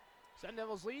Sun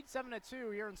Devils lead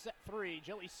 7-2 here in set 3.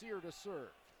 Jelly Sear to serve.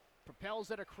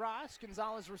 Propels it across.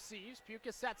 Gonzalez receives.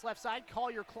 Puka sets left side.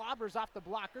 Colyer clobbers off the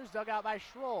blockers. Dug out by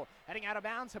Schroll. Heading out of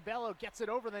bounds. Habello gets it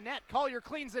over the net. Colyer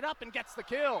cleans it up and gets the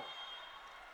kill.